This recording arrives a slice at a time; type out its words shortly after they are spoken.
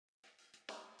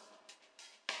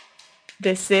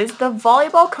This is the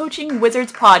Volleyball Coaching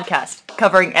Wizards podcast,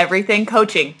 covering everything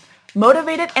coaching.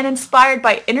 Motivated and inspired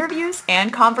by interviews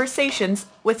and conversations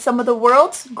with some of the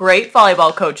world's great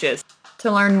volleyball coaches.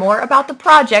 To learn more about the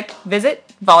project,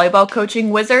 visit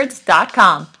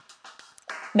volleyballcoachingwizards.com.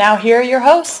 Now here are your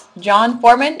hosts, John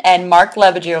Foreman and Mark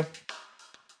Lebedew.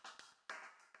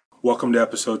 Welcome to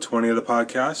episode 20 of the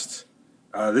podcast.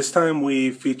 This time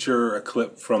we feature a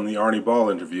clip from the Arnie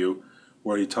Ball interview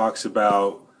where he talks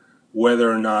about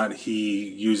whether or not he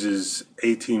uses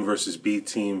A team versus B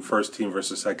team, first team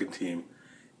versus second team,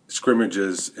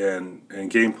 scrimmages and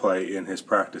gameplay in his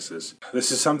practices.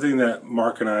 This is something that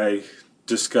Mark and I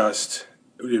discussed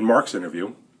in Mark's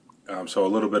interview, so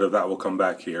a little bit of that will come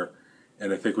back here,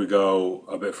 and I think we go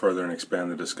a bit further and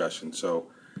expand the discussion. So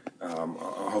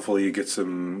hopefully you get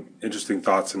some interesting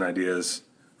thoughts and ideas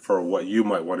for what you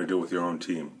might want to do with your own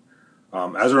team.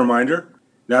 As a reminder,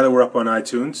 now that we're up on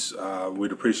iTunes,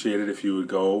 we'd appreciate it if you would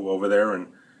go over there and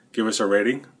give us a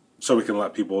rating so we can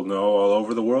let people know all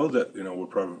over the world that we're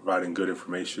providing good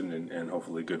information and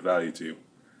hopefully good value to you.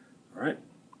 All right,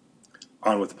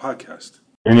 on with the podcast.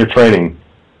 In your training,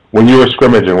 when you were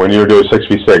scrimmaging, when you were doing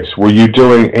 6v6, were you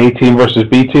doing A team versus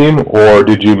B team, or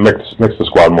did you mix the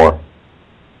squad more?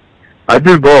 I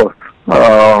do both.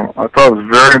 I thought it was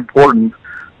very important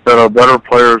that our better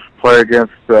players play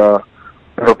against better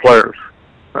players.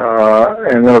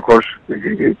 And then, of course,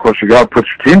 you got to put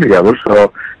your team together,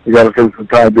 so you got to spend some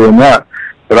time doing that.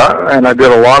 But I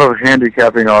did a lot of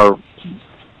handicapping our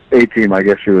A team, I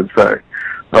guess you would say.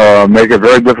 Make it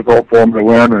very difficult for them to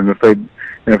win, and if they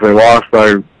lost,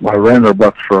 I ran their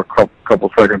butts for a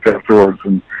couple seconds afterwards.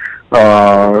 And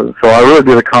so I really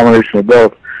did a combination of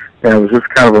both, and it was just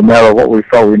kind of a matter of what we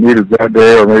felt we needed that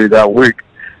day or maybe that week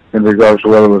in regards to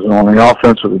whether it was on the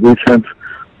offense or the defense.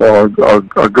 Or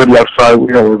a good left side, we're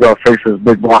going to face this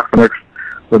big block the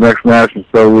next match, and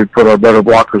so we put our better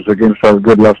blockers against our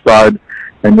good left side,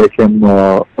 and they can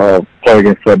play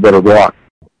against that better block.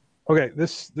 Okay,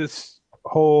 this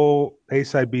whole A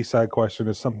side B side question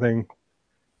is something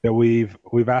that we've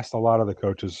asked a lot of the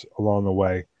coaches along the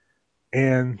way,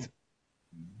 and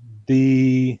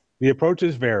the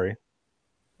approaches vary.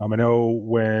 I know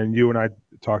when you and I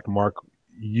talked to Mark,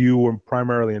 you were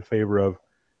primarily in favor of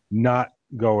not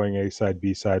going A side,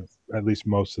 B side, at least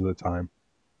most of the time.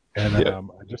 And I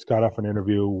just got off an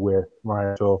interview with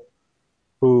Ryan Mitchell,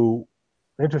 who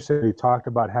interestingly talked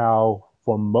about how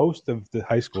for most of the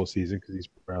high school season, because he's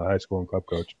primarily high school and club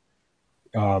coach,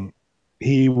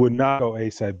 he would not go A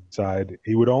side, B side.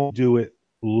 He would only do it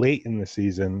late in the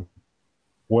season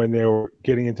when they were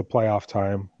getting into playoff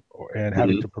time and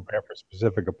having to prepare for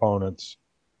specific opponents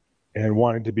and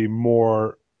wanting to be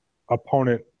more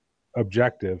opponent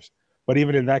objectives. But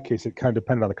even in that case, it kind of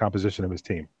depended on the composition of his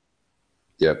team.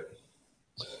 Yep.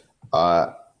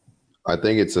 I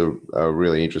think it's a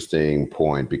really interesting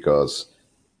point because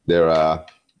there are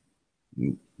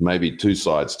maybe two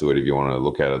sides to it if you want to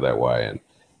look at it that way. And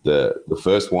the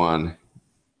first one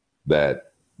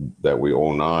that we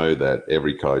all know, that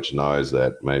every coach knows,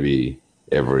 that maybe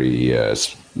every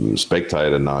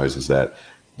spectator knows, is that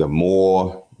the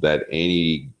more that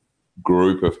any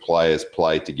group of players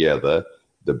play together,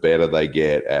 the better they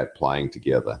get at playing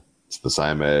together. It's the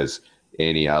same as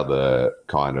any other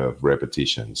kind of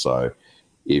repetition. So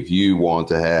if you want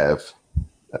to have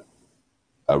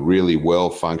a really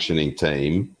well-functioning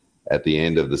team at the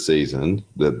end of the season,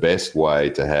 the best way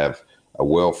to have a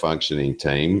well-functioning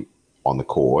team on the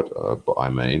court,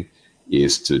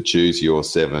 is to choose your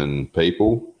 7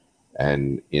 people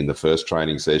and in the first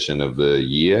training session of the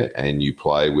year, and you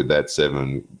play with that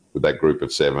group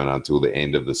of 7 until the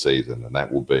end of the season, and that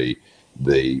will be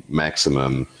the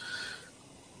maximum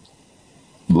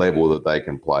level that they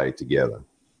can play together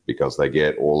because they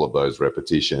get all of those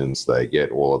repetitions, they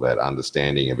get all of that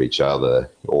understanding of each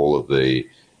other, all of the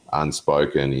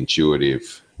unspoken,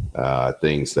 intuitive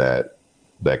things that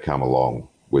come along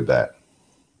with that.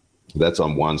 That's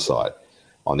on one side.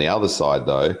 On the other side,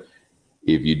 though,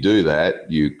 if you do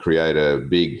that, you create a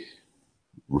big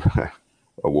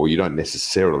well, you don't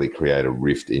necessarily create a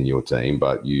rift in your team,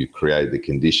 but you create the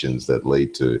conditions that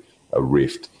lead to a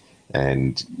rift.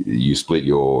 And you split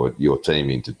your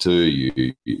team into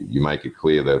 2. You make it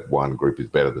clear that one group is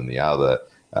better than the other,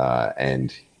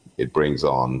 and it brings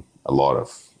on a lot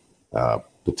of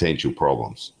potentially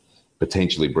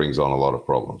brings on a lot of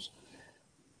problems.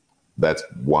 That's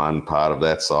one part of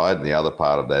that side. And the other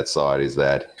part of that side is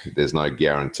that there's no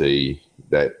guarantee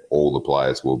that all the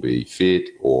players will be fit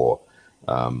or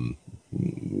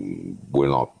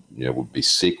will be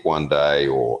sick one day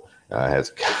or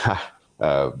has car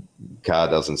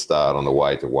doesn't start on the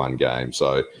way to one game.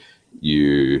 So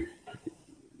if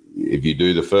you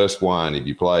do the first one, if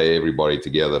you play everybody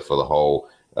together for the whole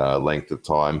length of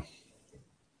time,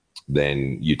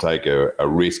 then you take a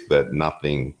risk that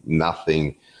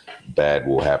nothing bad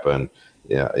will happen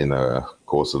in the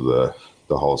course of the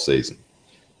whole season.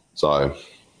 So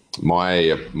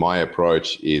my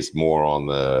approach is more on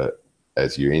the,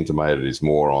 as you intimated, is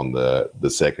more on the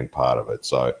second part of it.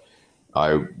 So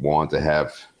I want to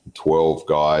have 12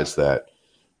 guys that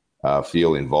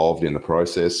feel involved in the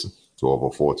process, 12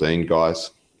 or 14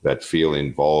 guys that feel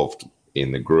involved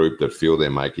in the group, that feel they're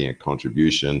making a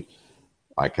contribution.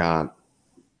 I can't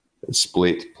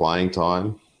split playing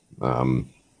time. I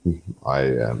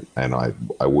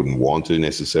wouldn't want to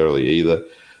necessarily either.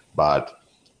 But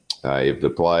if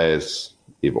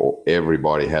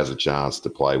everybody has a chance to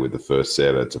play with the first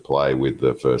setter, to play with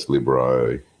the first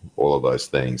libero, all of those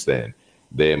things, then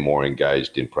they're more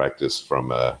engaged in practice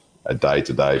from a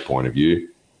day-to-day point of view.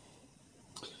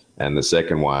 And the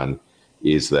second one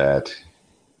is that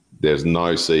there's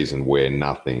no season where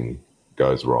nothing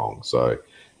goes wrong. So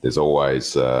there's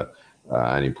always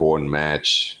an important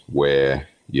match where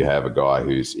you have a guy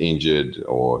who's injured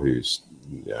or who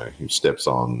steps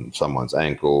on someone's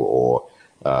ankle, or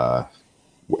our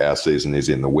season is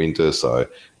in the winter, so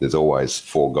there's always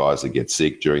 4 guys that get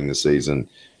sick during the season,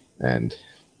 and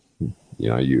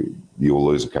you'll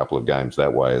lose a couple of games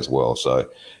that way as well. So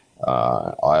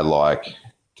I like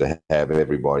to have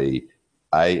everybody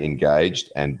A,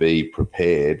 engaged, and B,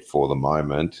 prepared for the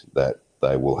moment that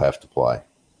they will have to play.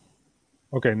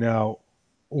 Okay, now,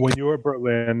 when you were at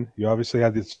Berlin, you obviously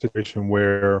had this situation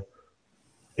where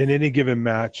in any given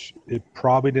match, it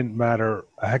probably didn't matter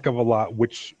a heck of a lot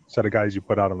which set of guys you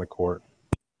put out on the court,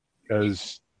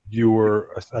 because you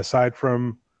were, aside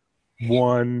from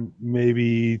one,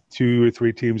 maybe 2 or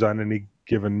 3 teams on any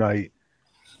given night,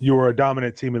 you were a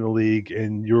dominant team in the league,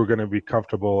 and you were going to be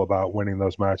comfortable about winning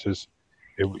those matches.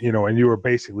 And you were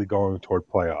basically going toward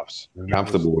playoffs.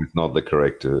 Comfortable is not the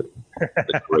correct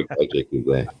adjective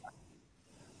there.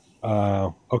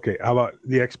 Okay, how about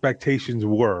the expectations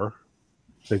were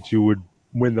that you would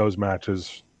win those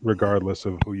matches regardless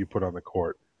of who you put on the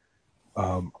court,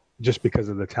 just because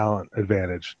of the talent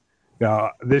advantage. Now,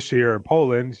 this year in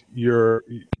Poland, you've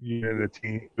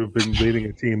been leading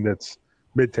a team that's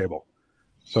mid-table.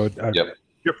 So a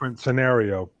different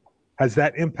scenario. Has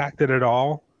that impacted at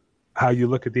all how you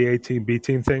look at the A team, B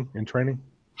team thing in training?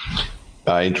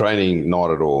 In training,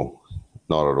 not at all.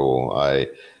 Not at all.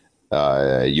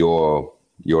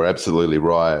 You're absolutely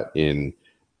right. In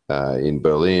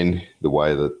Berlin, the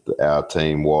way that our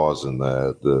team was and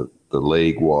the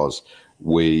league was,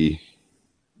 we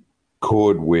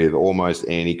could, with almost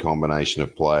any combination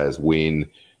of players, win,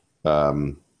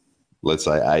 let's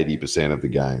say 80% of the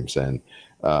games, and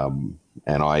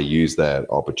I use that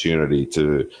opportunity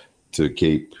to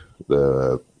keep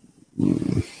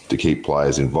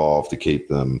players involved, to keep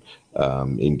them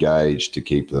engaged, to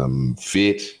keep them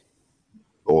fit,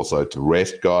 also to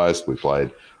rest guys. We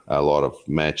played a lot of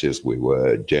matches. We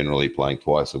were generally playing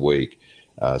twice a week,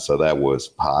 so that was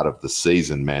part of the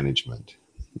season management.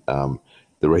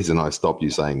 The reason I stopped you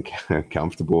saying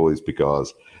comfortable is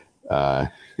because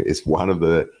it's one of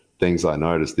the things I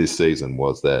noticed this season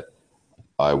was that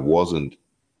I wasn't,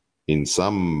 in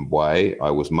some way, I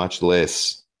was much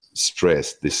less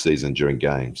stressed this season during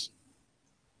games,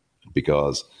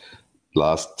 because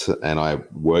and I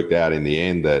worked out in the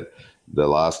end that the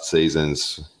last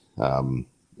seasons,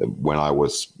 when I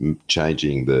was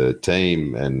changing the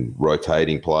team and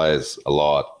rotating players a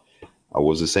lot, I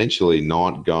was essentially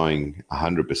not going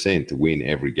 100% to win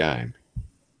every game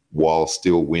while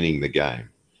still winning the game.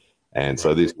 And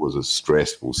so this was a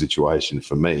stressful situation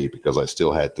for me, because I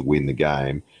still had to win the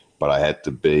game, but I had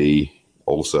to be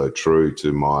also true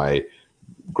to my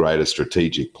greater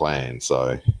strategic plan.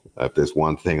 So if there's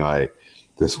one thing I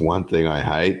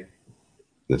hate,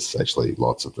 there's actually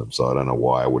lots of them, so I don't know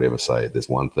why I would ever say there's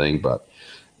one thing, but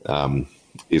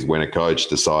is when a coach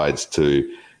decides to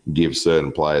give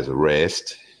certain players a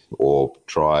rest or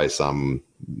try some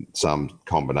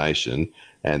combination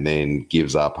and then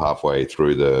gives up halfway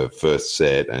through the first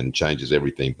set and changes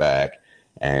everything back,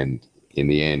 and in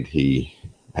the end he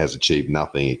has achieved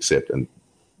nothing except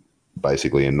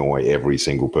basically annoy every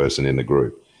single person in the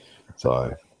group.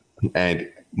 So,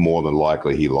 and more than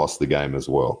likely he lost the game as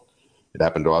well. It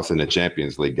happened to us in a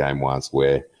Champions League game once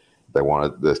where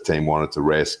the team wanted to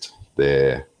rest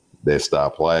their star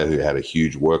player who had a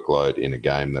huge workload in a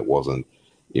game that wasn't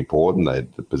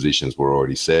important. The positions were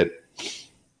already set.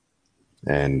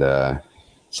 And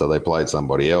so they played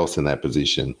somebody else in that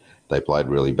position. They played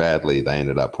really badly. They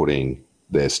ended up putting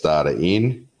their starter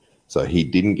in. So he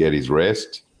didn't get his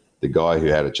rest. The guy who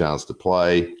had a chance to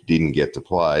play didn't get to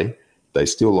play. They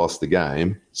still lost the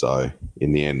game. So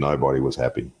in the end, nobody was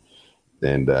happy.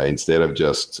 And instead of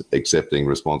just accepting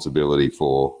responsibility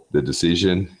for the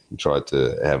decision, he tried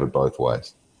to have it both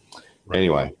ways. Right.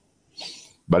 Anyway,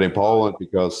 but in Poland,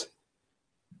 because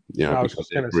I was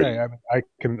just going to say, I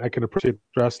can appreciate the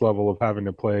stress level of having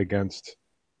to play against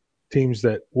teams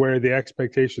where the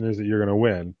expectation is that you're going to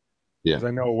win. Yeah. Because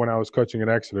I know when I was coaching at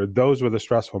Exeter, those were the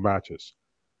stressful matches.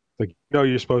 Like,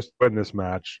 you're supposed to win this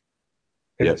match,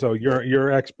 and so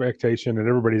your expectation and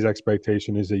everybody's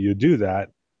expectation is that you do that.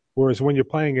 Whereas when you're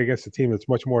playing against a team that's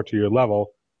much more to your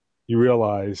level, you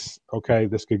realize, okay,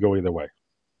 this could go either way.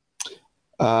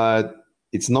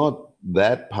 It's not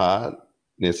that part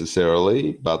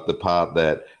necessarily, but the part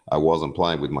that I wasn't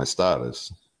playing with my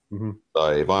starters. Mm-hmm.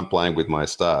 So if I'm playing with my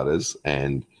starters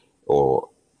or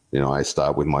I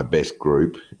start with my best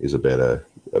group is a better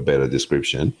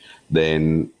description,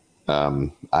 then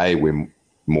we're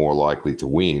more likely to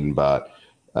win, but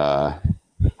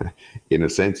in a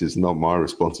sense, it's not my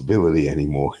responsibility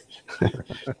anymore.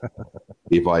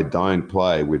 If I don't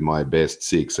play with my best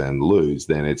six and lose,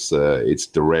 then it's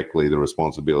directly the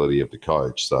responsibility of the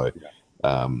coach. So,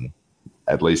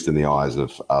 at least in the eyes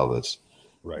of others,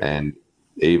 right. And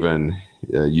even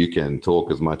you can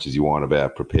talk as much as you want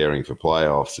about preparing for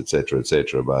playoffs, et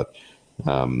cetera, but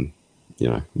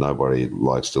nobody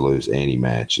likes to lose any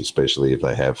match, especially if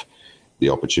they have the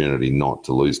opportunity not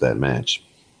to lose that match.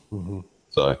 Mm-hmm.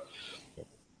 So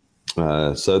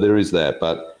there is that,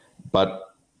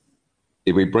 but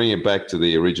if we bring it back to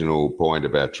the original point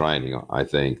about training, I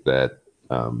think that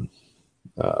I'm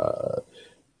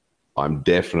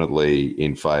definitely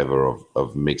in favour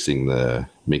of mixing the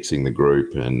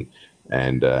group and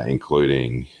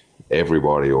including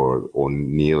everybody or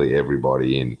nearly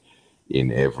everybody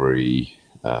in every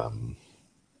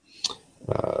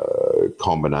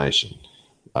combination.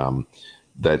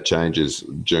 That changes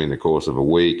during the course of a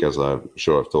week, as I'm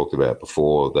sure I've talked about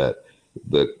before, that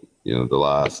the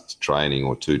last training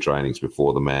or two trainings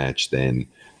before the match, then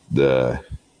the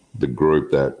group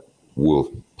that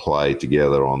will play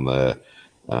together on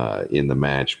in the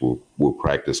match will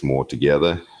practice more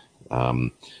together.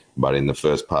 But in the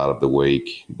first part of the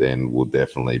week, then will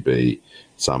definitely be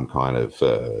some kind of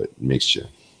mixture.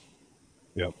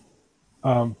 Yep.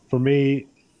 For me,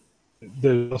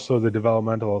 there's also the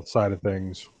developmental side of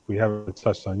things we haven't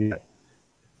touched on yet.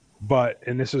 But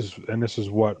and this is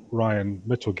what Ryan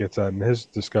Mitchell gets at in his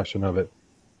discussion of it,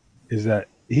 is that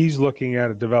he's looking at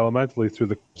it developmentally through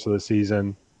the course of the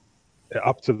season,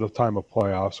 up to the time of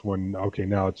playoffs when now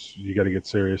you got to get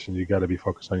serious and you got to be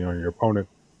focused on your opponent.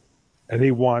 And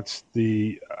he wants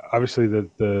obviously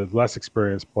the less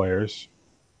experienced players.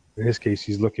 In his case,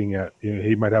 he's looking at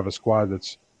he might have a squad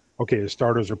that's his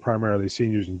starters are primarily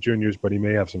seniors and juniors, but he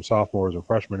may have some sophomores or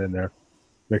freshmen in there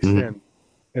mixed in.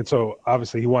 And so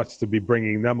obviously he wants to be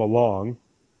bringing them along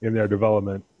in their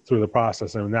development through the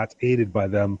process, and that's aided by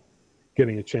them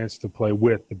getting a chance to play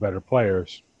with the better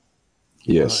players.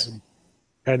 Yes.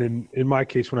 And in my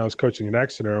case, when I was coaching in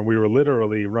Exeter, and we were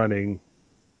literally running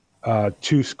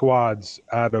two squads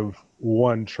out of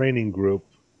one training group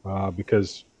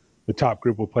because the top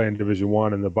group would play in Division I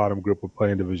and the bottom group would play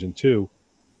in Division II.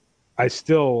 I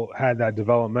still had that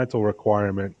developmental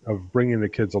requirement of bringing the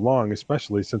kids along,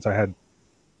 especially since I had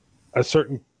a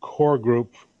certain core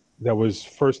group that was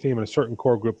first team and a certain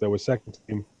core group that was second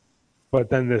team, but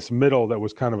then this middle that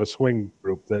was kind of a swing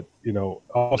group that,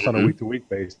 almost on a week-to-week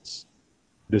basis,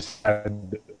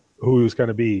 decide who was going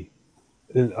to be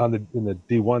in the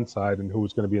D1 side and who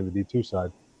was going to be in the D2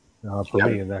 side. For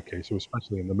me, in that case, it was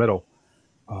especially in the middle.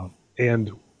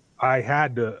 And I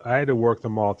had to work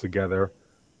them all together.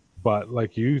 But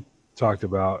like you talked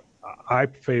about, I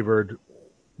favored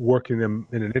working them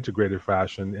in an integrated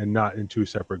fashion and not in two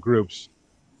separate groups.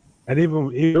 And even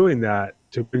doing that,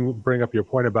 to bring up your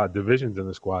point about divisions in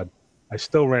the squad, I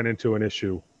still ran into an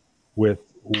issue with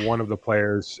one of the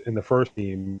players in the first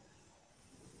team,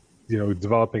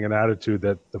 developing an attitude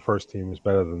that the first team is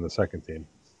better than the second team,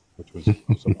 which was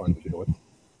also fun to deal with.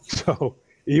 So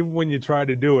even when you try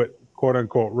to do it, quote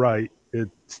unquote, right,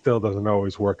 it still doesn't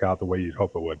always work out the way you'd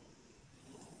hope it would.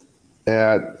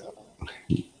 There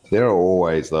are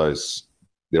always those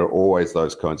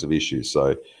kinds of issues.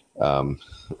 So,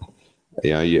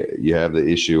 you have the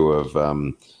issue of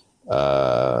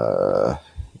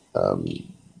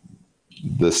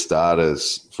the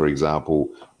starters, for example,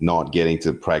 not getting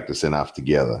to practice enough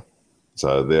together.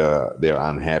 So they're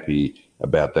unhappy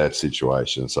about that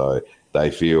situation. So they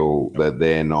feel that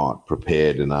they're not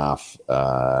prepared enough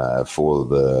for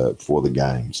the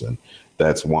games, and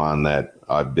that's one that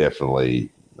I've definitely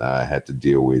had to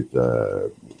deal with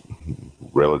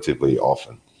relatively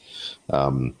often.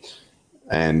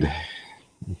 And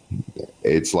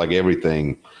it's like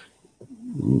everything.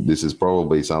 This is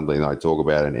probably something I talk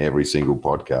about in every single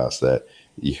podcast, that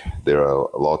there are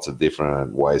lots of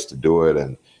different ways to do it,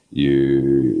 and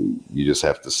you just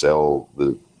have to sell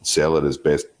it as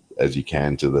best as you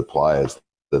can to the players,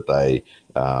 that they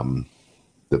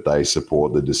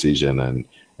support the decision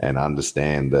and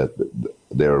understand that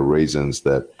there are reasons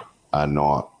that are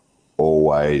not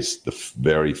always the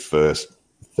very first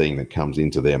thing that comes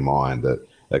into their mind, that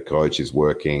a coach is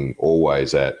working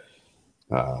always at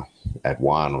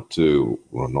one or two,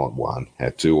 or not one,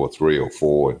 at 2 or 3 or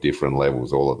 4 different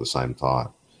levels all at the same time,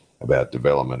 about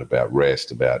development, about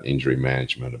rest, about injury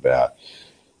management, about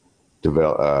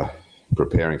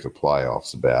preparing for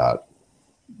playoffs, about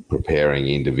preparing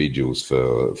individuals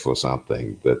for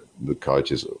something, that the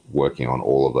coach is working on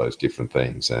all of those different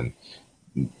things. And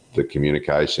the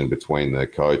communication between the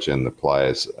coach and the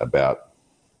players about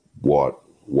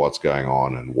what's going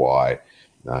on and why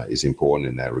is important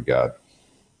in that regard.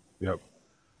 Yep.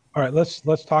 All right, let's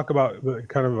talk about the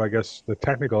kind of, I guess, the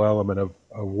technical element of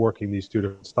working these two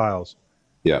different styles.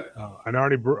 Yeah. And I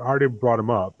already brought him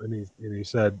up, and he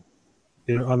said,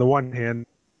 on the one hand,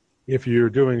 if you're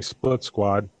doing split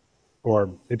squad or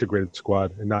integrated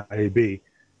squad and not A/B,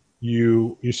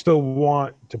 you still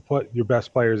want to put your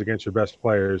best players against your best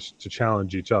players to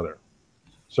challenge each other.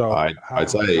 So I'd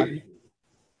say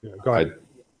go ahead.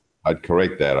 I'd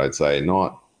correct that. I'd say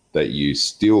not that you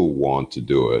still want to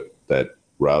do it, that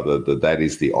rather that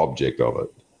is the object of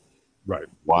it. Right.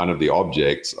 One of the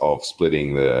objects of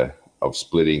splitting the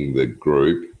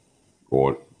group,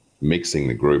 or mixing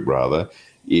the group rather,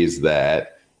 is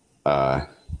that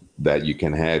that you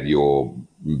can have your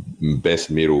best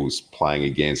middles playing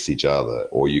against each other,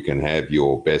 or you can have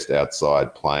your best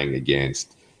outside playing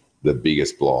against the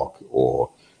biggest block, or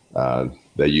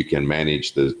that you can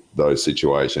manage those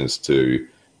situations to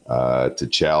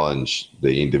challenge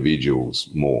the individuals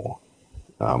more.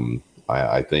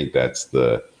 I think that's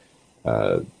the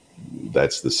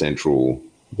central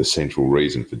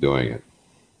reason for doing it.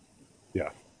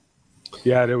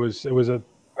 Yeah. It was a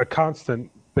constant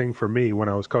thing for me when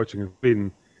I was coaching in Sweden,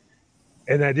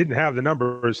 and I didn't have the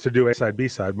numbers to do A side, B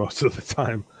side most of the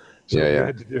time. So you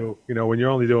had to do, when you're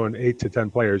only doing 8 to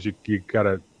 10 players, you got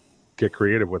to get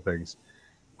creative with things.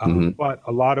 But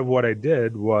a lot of what I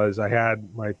did was I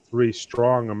had my 3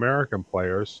 strong American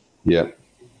players,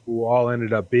 who all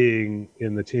ended up being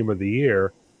in the team of the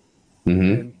year.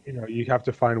 And you have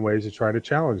to find ways to try to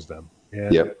challenge them.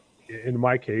 And in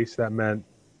my case, that meant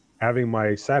having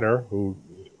my setter, who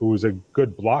was a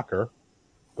good blocker,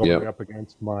 going up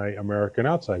against my American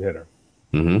outside hitter.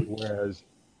 Whereas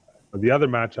the other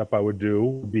matchup I would do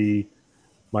would be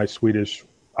my Swedish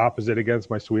opposite against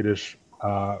my Swedish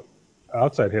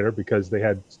outside hitter, because they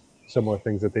had similar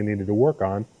things that they needed to work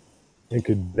on and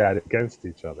could bat against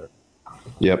each other.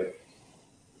 Yep.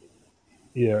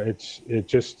 It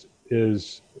just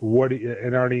is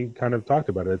and Arnie kind of talked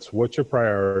about it. It's what's your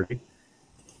priority,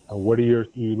 and what are you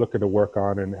looking to work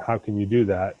on, and how can you do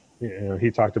that?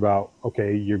 He talked about,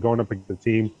 okay, you're going up against a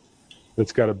team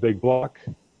that's got a big block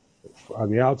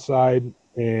on the outside,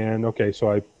 and okay,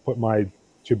 so I put my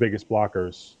 2 biggest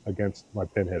blockers against my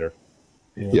pin hitter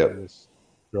in this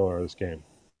drill or this game.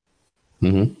 I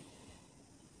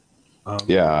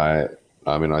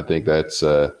mean, I think that's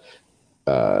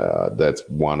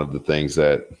one of the things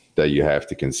that you have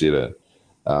to consider.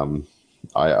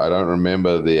 I don't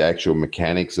remember the actual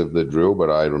mechanics of the drill,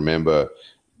 but I remember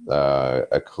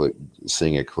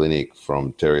seeing a clinic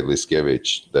from Terry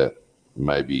Liskevich that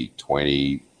maybe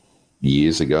 20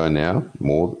 years ago now,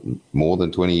 more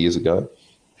than 20 years ago.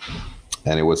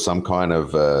 And it was some kind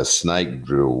of snake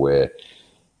drill where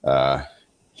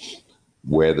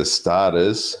the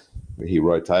starters, he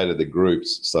rotated the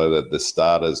groups so that the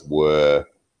starters were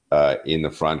in the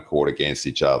front court against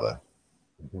each other.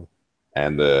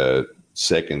 And the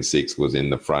second 6 was in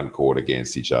the front court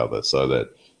against each other, so that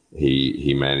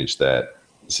he managed that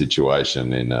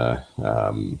situation in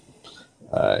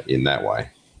that way.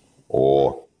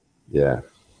 Or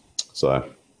so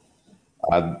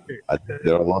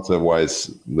there are lots of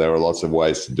ways. There are lots of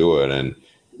ways to do it, and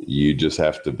you just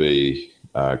have to be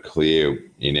clear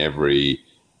in every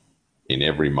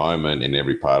moment, in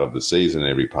every part of the season,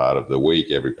 every part of the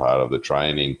week, every part of the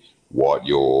training, what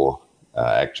your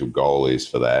actual goal is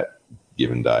for that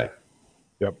given day.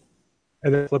 Yep.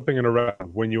 And then flipping it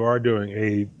around, when you are doing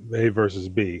A versus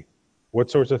B, what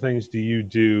sorts of things do you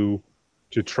do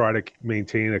to try to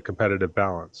maintain a competitive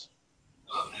balance?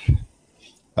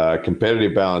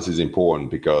 Competitive balance is important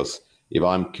because if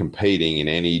I'm competing in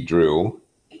any drill,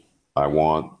 I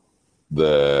want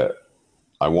the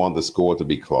score to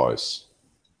be close.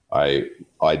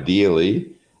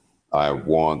 Ideally I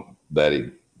want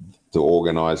to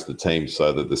organize the team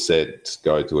so that the sets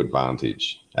go to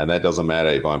advantage, and that doesn't matter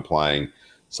if I'm playing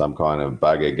some kind of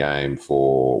bugger game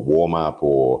for warm up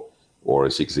or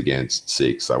a 6 against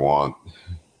 6. I want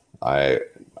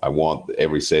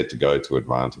every set to go to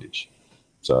advantage.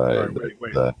 So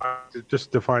wait.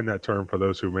 Just define that term for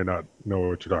those who may not know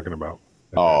what you're talking about.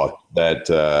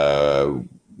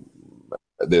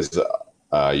 There's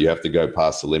you have to go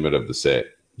past the limit of the set.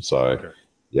 So okay.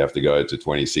 You have to go to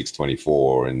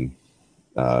 26-24 and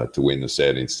to win the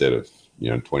set instead of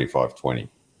 25-20.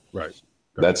 Right.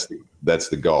 That's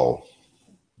the goal.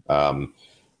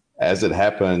 As it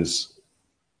happens,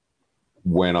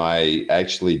 when I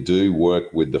actually do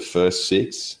work with the first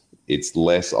 6, it's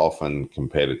less often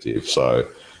competitive. So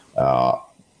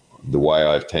the way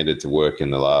I've tended to work in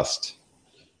the last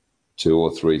 2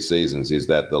 or 3 seasons is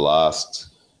that the last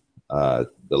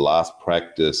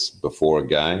practice before a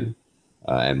game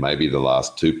and maybe the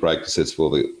last 2 practices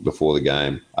before the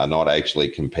game are not actually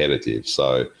competitive.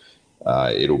 So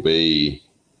it'll be,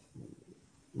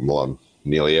 well,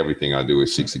 nearly everything I do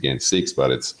is 6 against 6,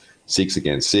 but it's 6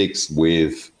 against 6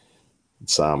 with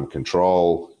some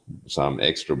control, some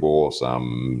extra ball,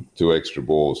 some 2 extra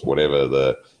balls, whatever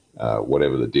the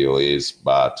deal is,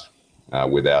 but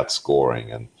without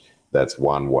scoring. And that's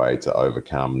one way to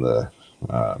overcome the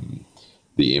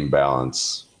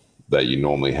imbalance that you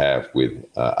normally have with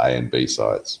A and B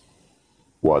sides.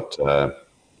 What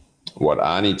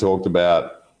Arnie talked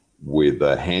about with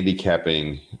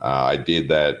handicapping, I did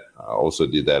that. I also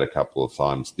did that a couple of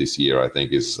times this year. I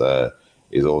think is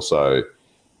also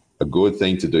a good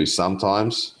thing to do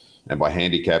sometimes. And by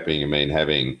handicapping, I mean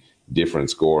having different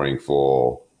scoring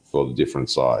for the different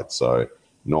sides. So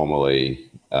normally,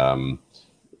 the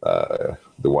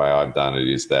way I've done it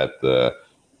is that the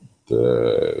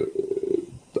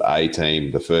A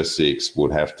team, the first 6,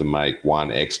 would have to make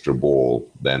 1 extra ball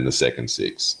than the second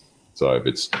 6. So if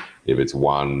it's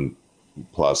 1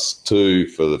 plus 2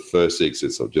 for the first 6,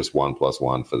 it's just 1 plus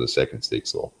 1 for the second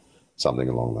 6, or something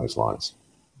along those lines.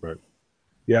 Right.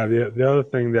 Yeah. The other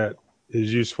thing that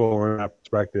is useful in that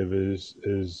perspective is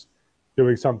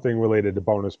doing something related to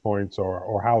bonus points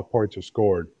or how points are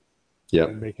scored. Yeah.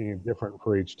 And making it different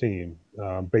for each team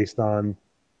based on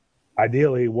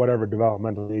ideally whatever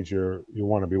developmental needs you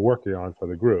want to be working on for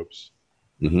the groups.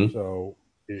 Mm-hmm. So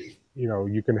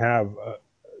you can have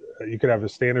a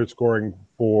standard scoring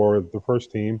for the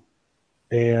first team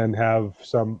and have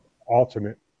some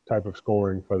alternate type of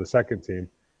scoring for the second team.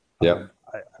 Yeah.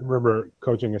 I remember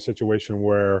coaching a situation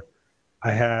where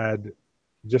I had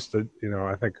just I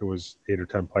think it was 8 or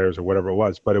 10 players or whatever it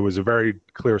was, but it was a very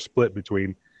clear split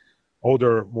between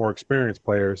older, more experienced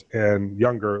players and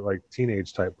younger, like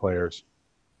teenage type players.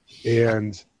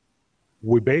 And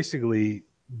I basically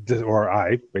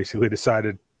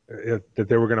decided that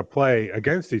they were going to play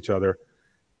against each other.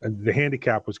 And the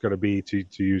handicap was going to be, to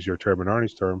use your term and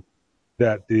Arnie's term,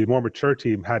 that the more mature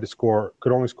team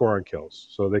could only score on kills.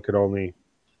 So they could only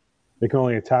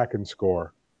attack and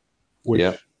score,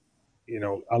 which,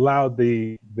 allowed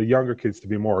the younger kids to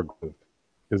be more aggressive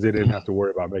because they didn't have to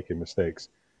worry about making mistakes.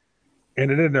 And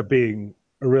it ended up being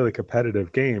a really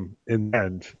competitive game in the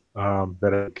end.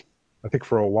 That I think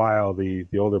for a while the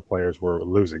older players were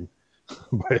losing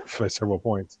by several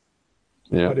points.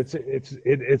 Yeah. But it's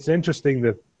interesting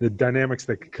that the dynamics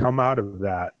that come out of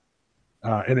that,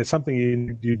 and it's something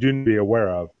you do need to be aware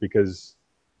of because,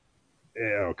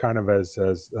 kind of as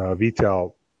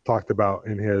Vital talked about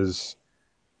in his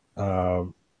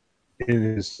one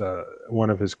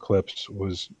of his clips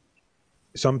was.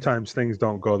 Sometimes things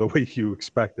don't go the way you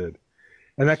expected,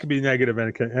 and that can be negative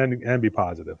and be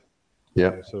positive.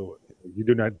 Yeah. So you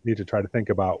do not need to try to think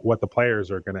about what the players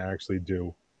are going to actually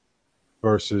do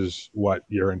versus what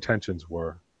your intentions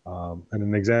were. And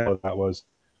an example of that was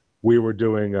we were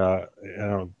doing. I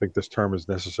don't think this term has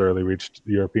necessarily reached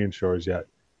the European shores yet,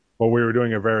 but we were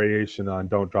doing a variation on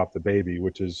 "Don't Drop the Baby,"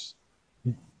 which is.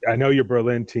 I know your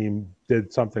Berlin team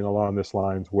did something along this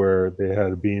lines where they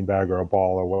had a beanbag or a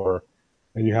ball or whatever.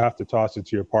 And you have to toss it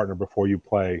to your partner before you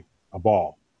play a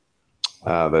ball.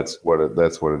 That's what it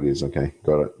is. Okay,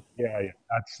 got it. Yeah.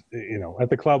 That's at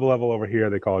the club level over here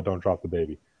they call it "Don't Drop the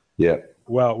Baby." Yeah.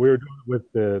 Well, we were doing it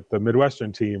with the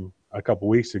Midwestern team a couple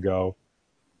weeks ago,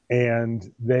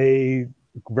 and they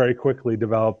very quickly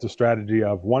developed a strategy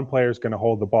of one player is going to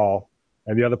hold the ball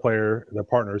and the other player, their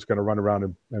partner, is going to run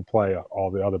around and play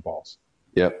all the other balls.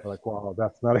 Yep. We're like, well,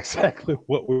 that's not exactly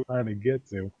what we're trying to get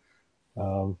to.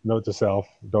 Note to self,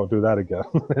 don't do that again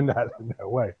in that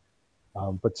way.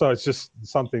 But so it's just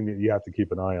something that you have to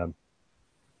keep an eye on.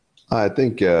 I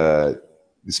think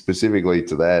specifically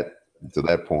to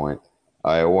that point,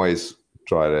 I always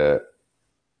try to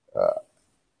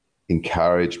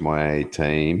encourage my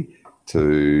team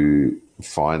to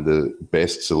find the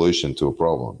best solution to a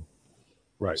problem.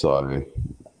 Right. So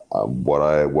what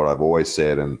I've always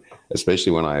said, and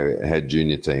especially when I had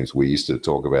junior teams, we used to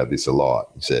talk about this a lot.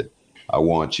 I said, I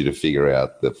want you to figure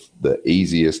out the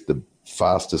easiest, the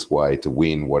fastest way to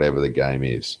win whatever the game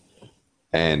is.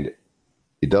 And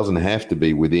it doesn't have to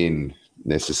be within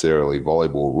necessarily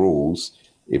volleyball rules.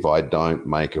 If I don't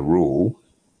make a rule,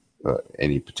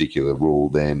 any particular rule,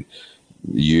 then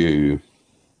you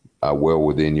are well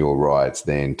within your rights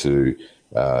then to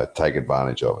take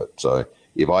advantage of it. So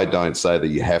if I don't say that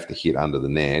you have to hit under the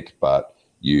net, but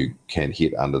you can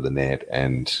hit under the net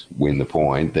and win the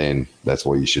point, then that's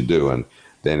what you should do. And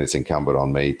then it's incumbent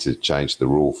on me to change the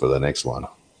rule for the next one.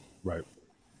 Right.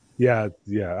 Yeah.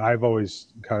 I've always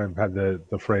kind of had the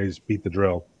phrase "beat the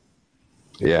drill."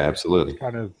 Yeah, absolutely. It's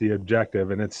kind of the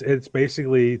objective, and it's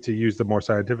basically, to use the more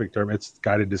scientific term, it's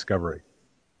guided discovery.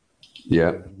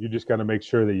 Yeah. You just got to make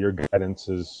sure that your guidance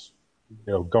is,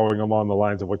 going along the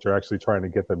lines of what you're actually trying to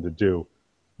get them to do.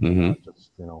 Mm-hmm. Not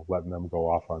just, letting them go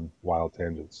off on wild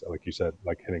tangents, like you said,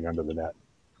 like hitting under the net.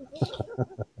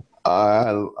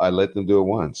 I let them do it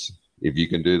once. If you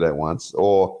can do that once,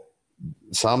 or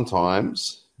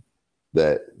sometimes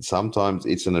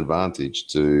it's an advantage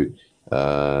to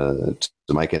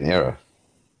make an error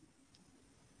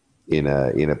in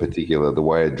a particular, the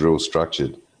way a drill's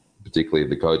structured, particularly if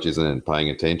the coach isn't paying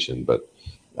attention. But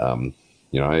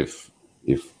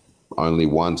if only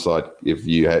one side, if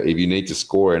you need to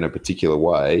score in a particular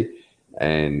way,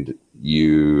 and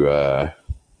you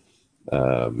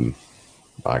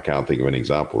I can't think of an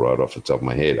example right off the top of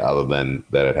my head, other than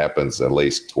that it happens at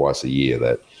least twice a year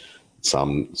that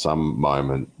some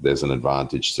moment there's an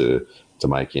advantage to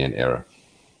making an error.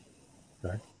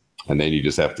 Okay. And then you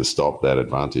just have to stop that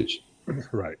advantage.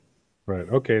 Right.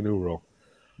 Okay, new rule.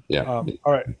 Yeah. All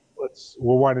right.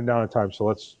 We're winding down on time, so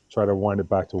let's try to wind it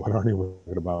back to what Arnie was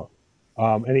talking about.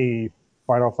 Any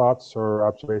final thoughts or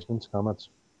observations, comments?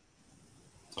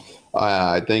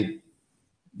 I think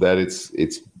that it's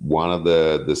one of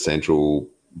the central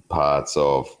parts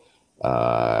of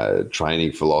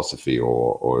training philosophy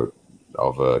or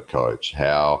of a coach,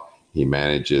 how he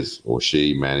manages or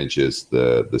she manages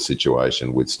the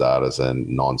situation with starters and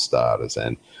non-starters,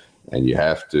 and you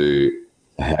have to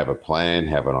have a plan,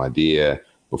 have an idea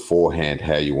beforehand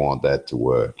how you want that to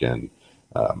work. And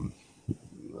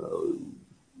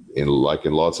in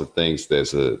lots of things,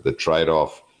 there's the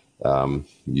trade-off.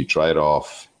 You trade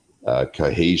off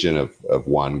cohesion of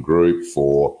one group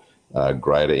for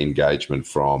greater engagement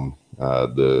from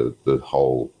the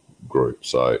whole group.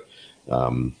 So,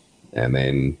 and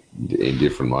then in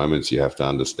different moments, you have to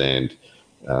understand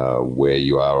where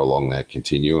you are along that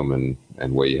continuum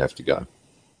and where you have to go.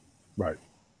 Right.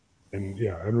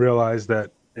 And realize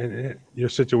that your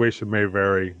situation may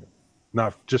vary,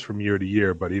 not just from year to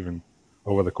year, but even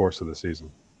over the course of the season.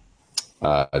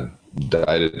 Day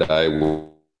to day,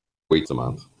 week to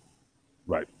month.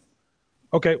 Right.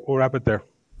 Okay, we'll wrap it there.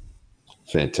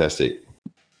 Fantastic.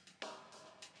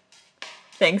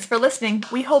 Thanks for listening.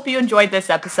 We hope you enjoyed this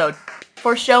episode.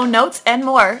 For show notes and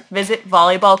more, visit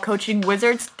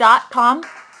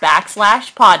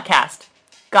volleyballcoachingwizards.com/podcast.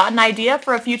 Got an idea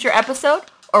for a future episode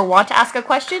or want to ask a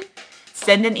question?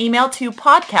 Send an email to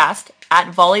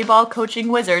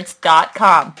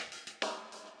podcast@volleyballcoachingwizards.com.